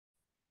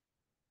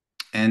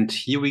And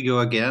here we go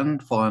again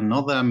for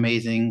another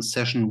amazing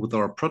session with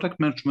our product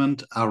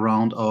management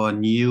around our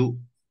new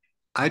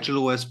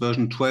IGEL OS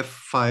version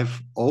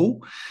 12.5.0.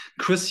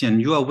 Christian,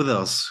 you are with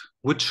us.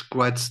 Which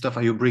great stuff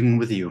are you bringing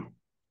with you?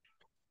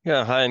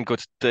 Yeah, hi and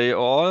good day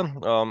all.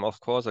 Of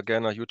course,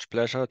 again, a huge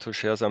pleasure to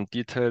share some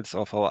details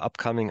of our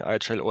upcoming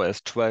IGEL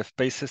OS 12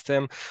 base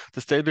system. The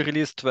stable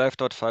release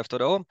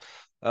 12.5.0,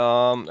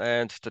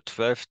 and the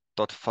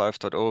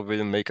 12.5.0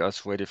 will make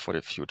us ready for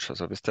the future.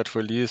 So with that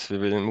release, we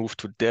will move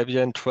to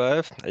Debian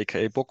 12,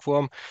 aka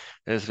Bookworm,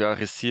 as we are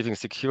receiving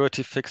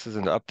security fixes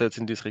and updates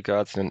in these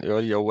regards in an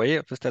earlier way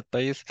with that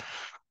base.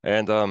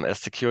 And as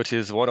security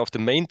is one of the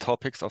main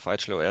topics of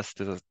IGEL OS,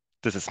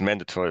 this is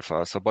mandatory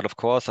for us. So, but of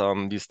course,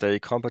 we stay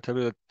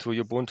compatible to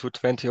Ubuntu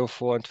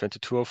 20.04 and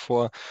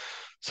 22.04.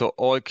 So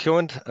all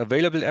current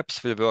available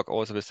apps will work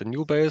also with the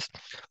new base,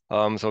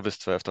 so with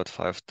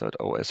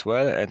 12.5.0 as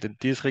well. And in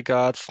these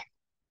regards,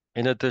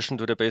 in addition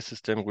to the base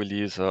system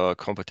release, a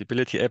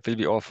compatibility app will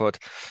be offered.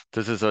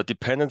 This is a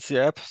dependency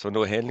app, so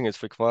no handling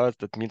is required.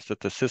 That means that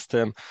the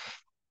system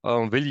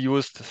will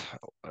use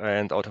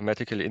and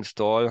automatically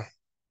install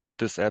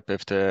this app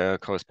if the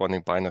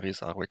corresponding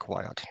binaries are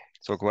required.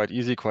 So quite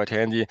easy, quite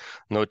handy,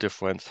 no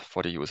difference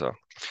for the user.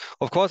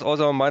 Of course,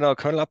 also a minor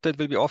kernel update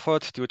will be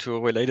offered due to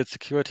related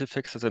security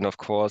fixes and of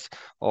course,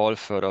 all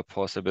further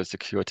possible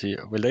security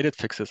related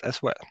fixes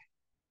as well.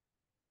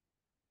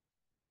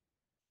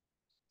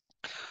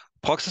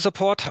 Proxy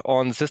support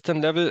on system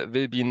level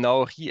will be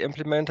now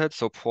re-implemented,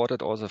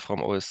 supported also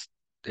from OS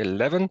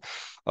 11.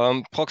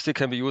 Proxy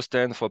can be used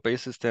then for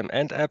base system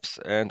and apps,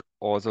 and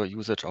also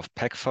usage of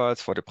pack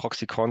files for the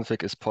proxy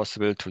config is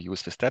possible to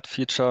use with that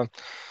feature.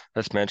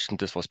 As mentioned,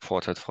 this was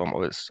ported from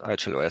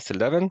IGEL OS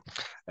 11.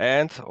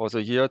 And also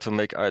here to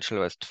make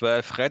IGEL OS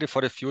 12 ready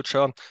for the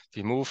future,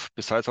 we move,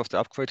 besides of the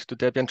upgrade to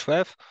Debian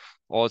 12,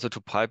 also to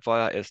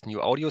Pipewire as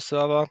new audio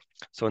server.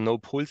 So no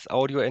Pulse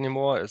audio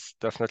anymore, is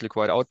definitely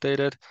quite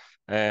outdated.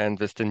 And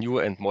with the new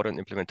and modern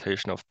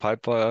implementation of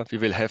Pipewire, we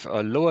will have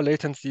a lower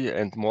latency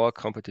and more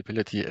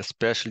compatibility,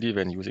 especially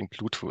when using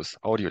Bluetooth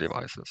audio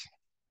devices.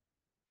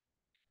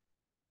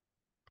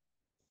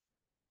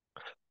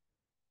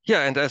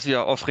 Yeah, and as we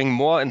are offering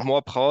more and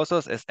more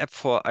browsers as app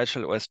for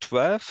IGEL OS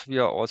 12, we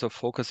are also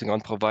focusing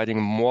on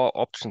providing more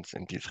options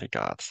in these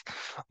regards.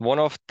 One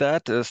of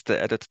that is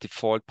the added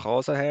default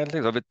browser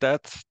handling. So with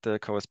that, the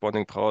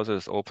corresponding browser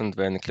is opened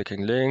when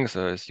clicking links,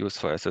 is used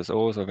for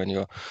SSO. So when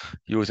you're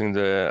using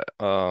the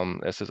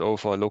SSO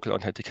for local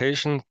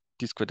authentication,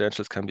 these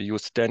credentials can be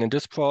used then in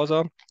this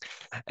browser.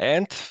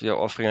 And we are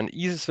offering an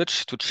easy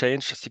switch to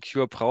change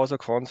secure browser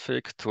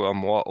config to a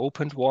more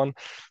open one.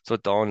 So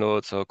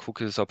downloads or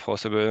cookies are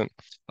possible.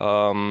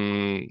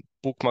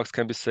 Bookmarks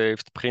can be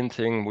saved,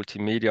 printing,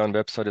 multimedia on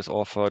website is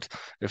offered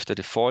if the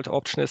default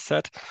option is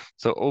set.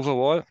 So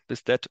overall,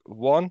 with that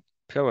one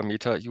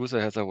parameter, user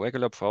has a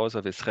regular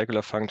browser with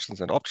regular functions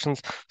and options,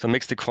 so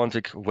makes the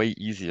config way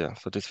easier.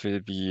 So this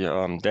will be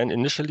then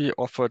initially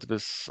offered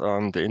with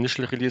the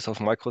initial release of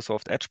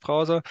Microsoft Edge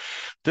browser.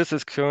 This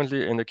is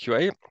currently in the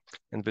QA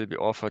and will be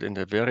offered in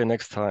the very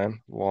next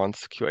time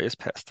once QA is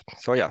passed.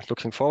 So yeah,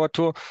 looking forward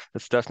to.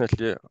 It's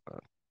definitely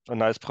a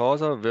nice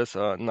browser with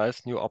a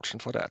nice new option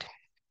for that.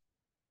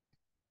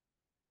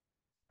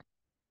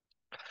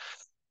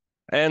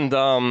 And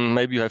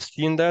maybe you have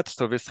seen that.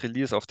 So with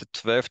release of the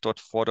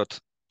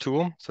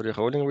 12.4.2, so the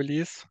rolling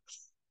release,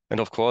 and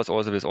of course,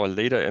 also with all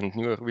later and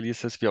newer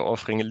releases, we are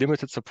offering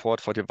limited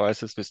support for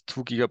devices with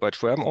 2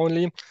 GB RAM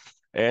only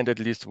and at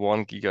least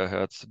 1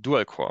 GHz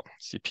dual-core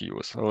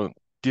CPU. So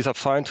these are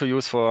fine to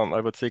use for, I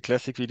would say,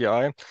 classic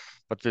VDI,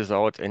 but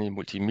without any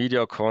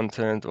multimedia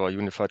content or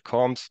unified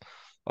comms.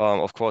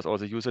 Of course,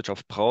 also usage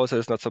of browser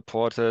is not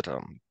supported.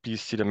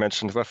 Please see the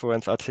mentioned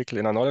reference article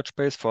in our knowledge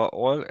base for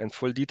all and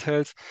full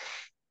details.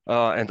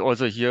 And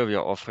also here we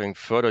are offering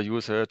further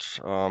usage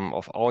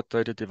of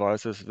outdated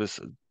devices with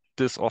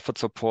this offered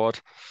support,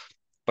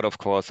 but of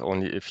course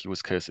only if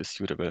use case is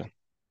suitable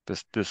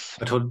with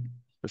But hold,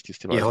 these yeah,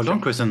 devices. hold Yeah.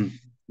 on, Christian.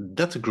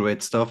 That's a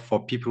great stuff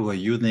for people who are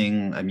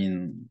using,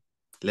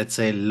 let's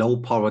say low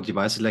power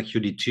devices like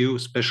UD2.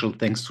 Special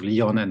thanks to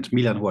Leon and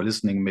Milan who are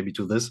listening maybe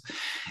to this.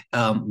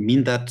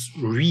 Mean that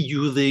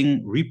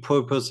reusing,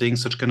 repurposing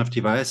such kind of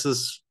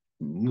devices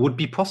would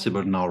be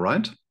possible now,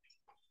 right?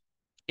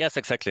 Yes,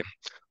 exactly.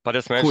 But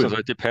as mentioned, Cool. so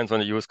it depends on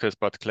the use case,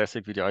 but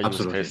classic VDI use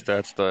case, Absolutely.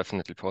 that's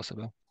definitely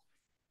possible.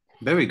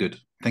 Very good.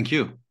 Thank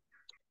you.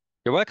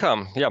 You're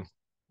welcome. Yeah,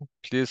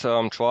 please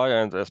try.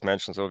 And as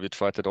mentioned, so we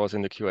tried it also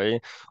in the QA.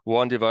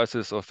 One device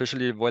is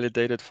officially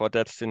validated for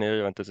that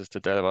scenario, and this is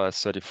the Delva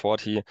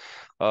 3040.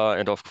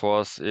 And of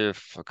course,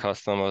 if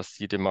customers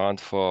see demand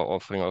for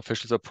offering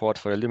official support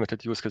for a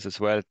limited use case as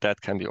well,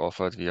 that can be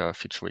offered via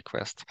feature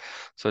request.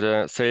 So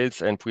the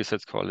sales and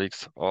presets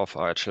colleagues of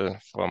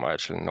IGEL from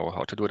IGEL know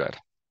how to do that.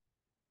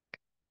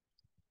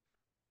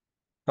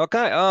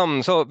 Okay,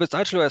 so with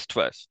IGEL OS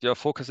 12, we are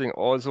focusing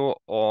also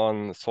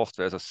on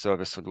software as a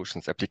service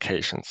solutions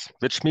applications,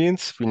 which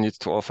means we need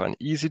to offer an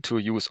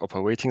easy-to-use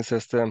operating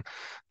system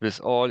with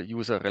all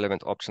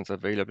user-relevant options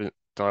available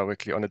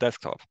directly on the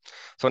desktop.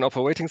 So an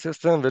operating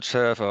system which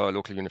have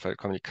local unified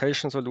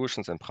communication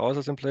solutions and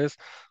browsers in place.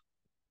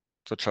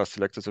 So just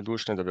select the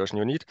solution and the version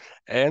you need.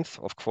 And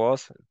of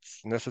course,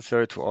 it's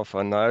necessary to offer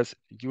a nice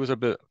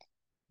usable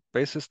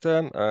base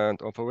system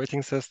and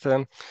operating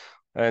system.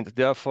 And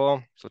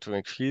therefore, so to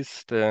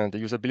increase the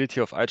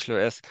usability of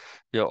IGEL OS,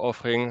 we are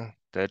offering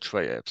the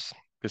tray apps.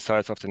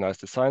 Besides of the nice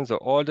design, so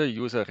all the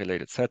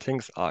user-related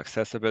settings are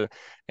accessible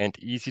and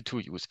easy to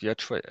use via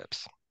tray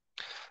apps.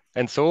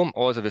 And so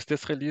also with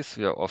this release,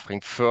 we are offering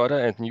further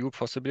and new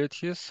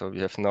possibilities. So we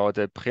have now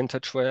the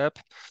printer tray app.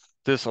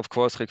 This, of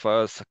course,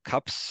 requires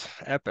CUPS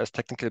app as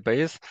technical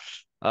base.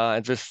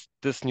 And with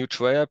this new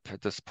tray app,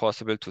 it is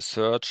possible to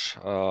search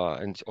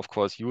and, of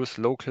course, use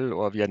local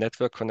or via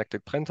network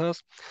connected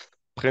printers.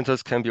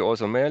 Printers can be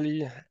also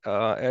manually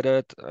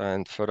added,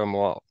 and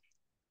furthermore,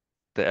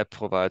 the app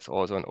provides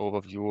also an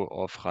overview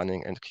of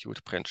running and queued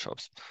print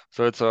shops.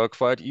 So it's a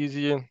quite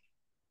easy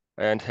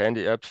and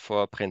handy app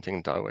for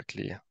printing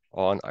directly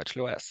on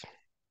IGEL OS.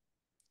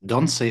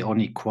 Don't say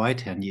only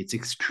quite handy, it's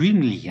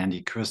extremely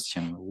handy,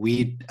 Christian.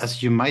 We,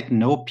 as you might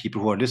know,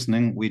 people who are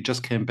listening, we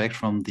just came back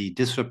from the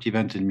Disrupt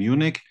event in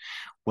Munich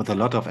with a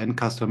lot of end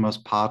customers,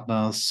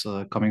 partners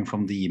coming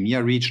from the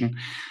EMEA region.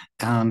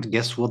 And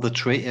guess what? The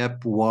Tray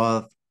app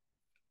was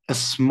a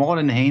small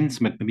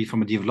enhancement, maybe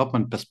from a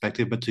development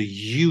perspective, but a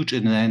huge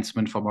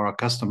enhancement from our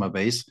customer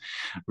base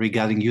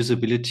regarding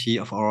usability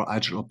of our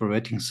IGEL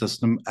operating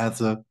system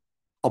as a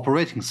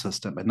operating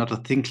system and not a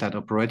thin client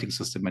operating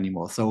system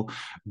anymore. So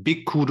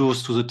big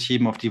kudos to the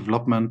team of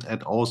development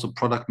and also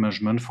product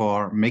management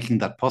for making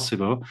that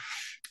possible.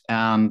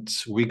 And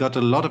we got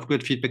a lot of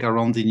good feedback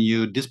around the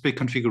new display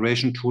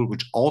configuration tool,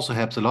 which also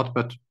helps a lot.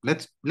 But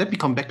let me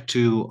come back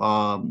to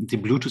the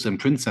Bluetooth and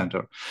Print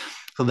Center.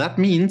 So that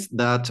means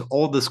that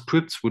all the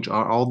scripts which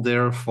are out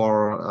there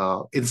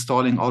for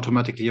installing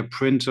automatically a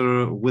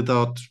printer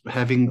without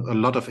having a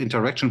lot of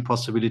interaction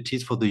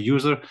possibilities for the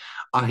user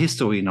are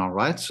history now,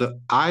 right? So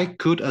I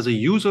could, as a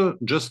user,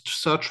 just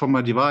search for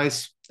my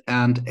device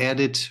and add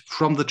it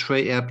from the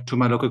Tray app to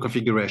my local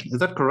configuration. Is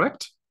that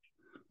correct?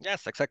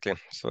 Yes, exactly.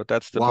 So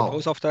that's the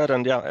purpose Wow. of that.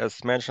 And yeah,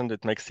 as mentioned,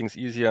 it makes things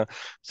easier.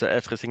 So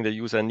everything the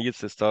user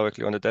needs is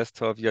directly on the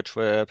desktop via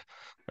Tray app.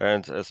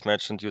 And as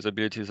mentioned,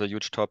 usability is a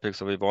huge topic.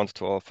 So we want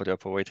to offer the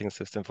operating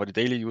system for the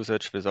daily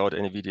usage without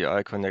any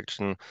VDI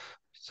connection.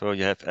 So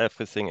you have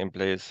everything in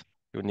place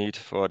you need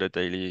for the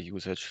daily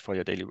usage for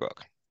your daily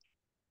work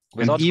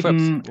And without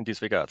scripts even, in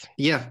these regards.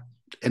 yeah,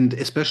 and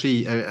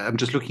especially, I'm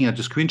just looking at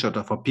the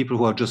screenshot for people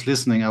who are just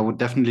listening. I would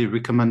definitely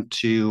recommend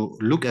to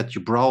look at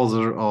your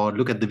browser or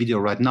look at the video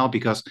right now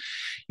because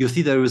you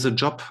see there is a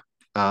job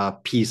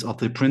piece of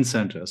the print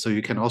center. So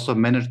you can also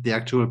manage the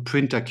actual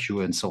printer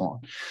queue and so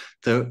on.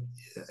 So,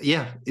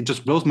 yeah, it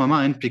just blows my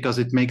mind because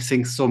it makes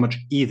things so much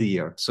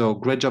easier. So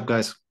great job,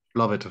 guys.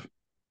 Love it.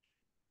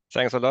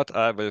 Thanks a lot.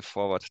 I will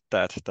forward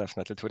that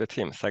definitely to the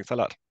team. Thanks a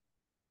lot.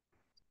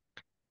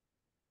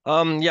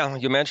 Yeah,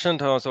 you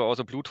mentioned also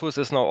Bluetooth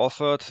is now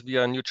offered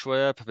via a new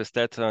tray app. With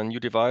that, new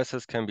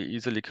devices can be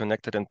easily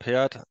connected and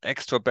paired.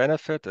 Extra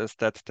benefit is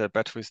that the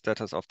battery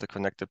status of the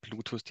connected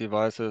Bluetooth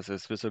devices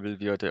is visible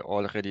via the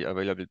already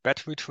available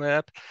battery tray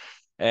app.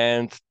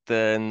 And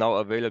the now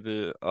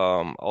available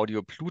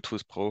audio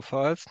Bluetooth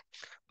profiles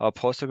are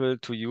possible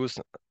to use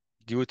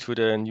due to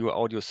the new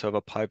audio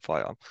server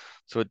Pipewire.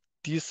 So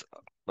these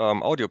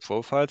audio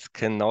profiles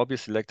can now be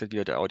selected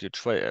via the audio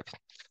tray app.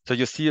 So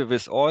you see,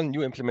 with all new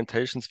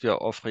implementations, we are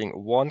offering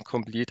one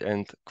complete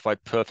and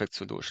quite perfect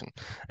solution.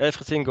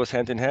 Everything goes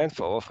hand in hand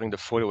for offering the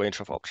full range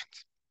of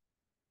options.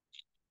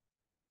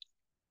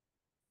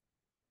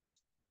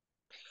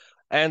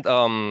 And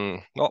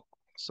no,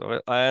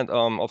 sorry, and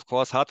of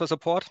course, hardware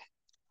support.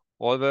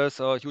 Always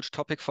a huge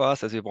topic for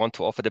us as we want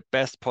to offer the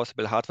best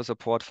possible hardware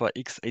support for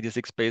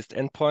x86-based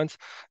endpoints.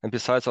 And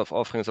besides of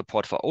offering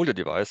support for older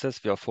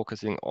devices, we are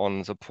focusing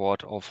on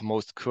support of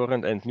most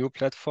current and new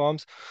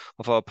platforms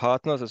of our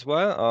partners as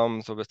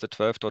well. So with the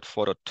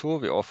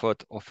 12.4.2, we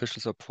offered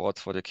official support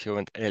for the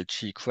current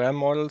LG Gram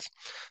models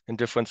in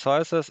different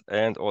sizes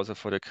and also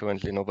for the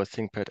current Lenovo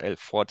ThinkPad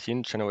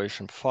L14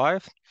 Generation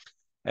 5.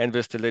 And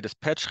with the latest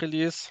patch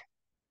release,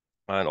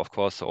 and of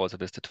course, also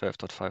with the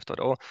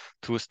 12.5.0,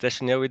 two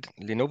stationary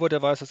Lenovo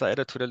devices are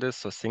added to the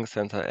list. So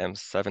ThinkCenter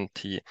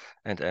M70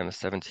 and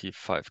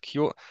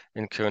M75Q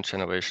in current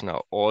generation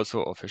are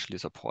also officially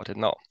supported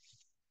now.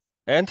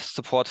 And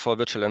support for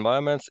virtual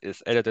environments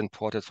is added and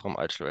ported from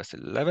IGEL OS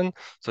 11.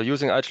 So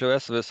using IGEL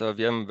OS with a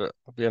VMware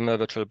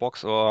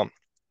VirtualBox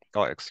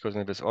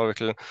with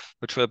Oracle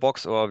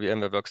VirtualBox or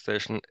VMware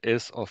Workstation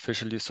is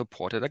officially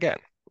supported again.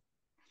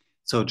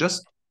 So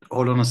just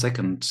Hold on a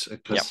second, Yeah.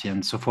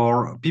 Christian. So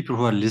for people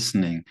who are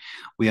listening,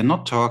 we are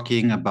not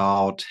talking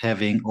about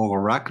having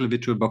Oracle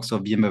VirtualBox or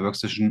VMware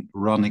Workstation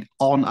running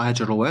on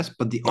IGEL OS,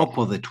 but the No.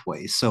 opposite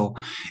way. So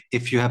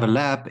if you have a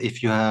lab,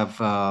 if you have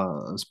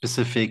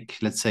specific,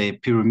 let's say,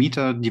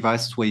 perimeter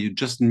devices where you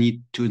just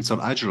need to install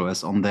IGEL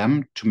OS on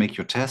them to make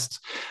your tests,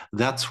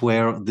 that's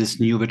where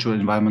this new virtual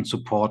environment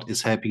support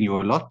is helping you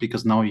a lot,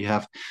 because now you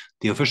have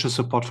the official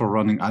support for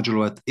running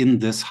IGEL OS in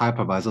this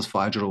hypervisors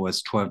for IGEL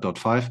OS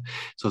 12.5.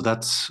 So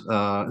that's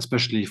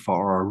especially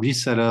for our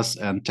resellers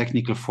and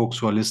technical folks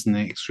who are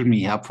listening,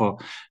 extremely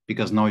helpful,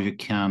 because now you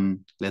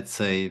can, let's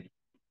say,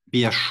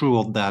 be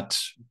assured that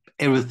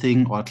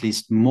everything, or at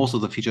least most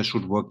of the features,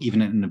 should work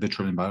even in a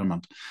virtual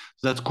environment.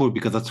 So that's cool,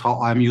 because that's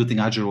how I'm using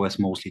IGEL OS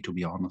mostly, to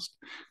be honest.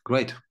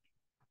 Great.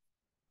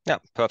 Yeah,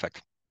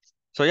 perfect.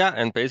 So yeah,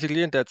 and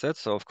basically that's it.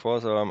 So of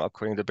course,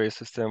 upgrading the base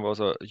system was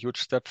a huge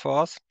step for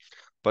us.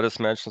 But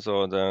as mentioned,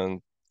 so then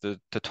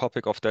the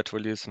topic of that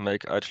release,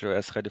 make IGEL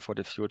OS ready for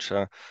the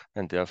future,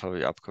 and therefore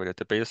we upgraded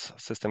the base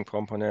system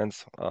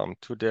components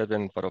to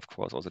Debian, but of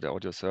course also the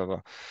audio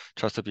server,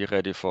 just to be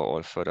ready for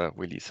all further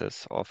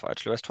releases of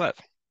IGEL OS 12.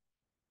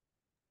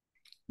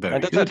 And Very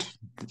that's it.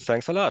 good.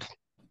 Thanks a lot.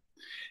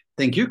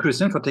 Thank you,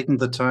 Christian, for taking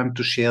the time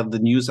to share the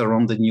news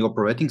around the new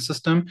operating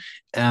system.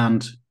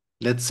 And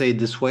let's say it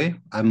this way,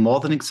 I'm more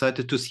than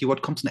excited to see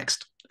what comes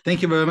next.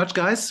 Thank you very much,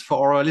 guys.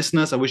 For our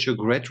listeners, I wish you a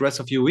great rest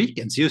of your week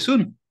and see you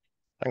soon.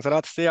 Thanks a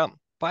lot. See ya.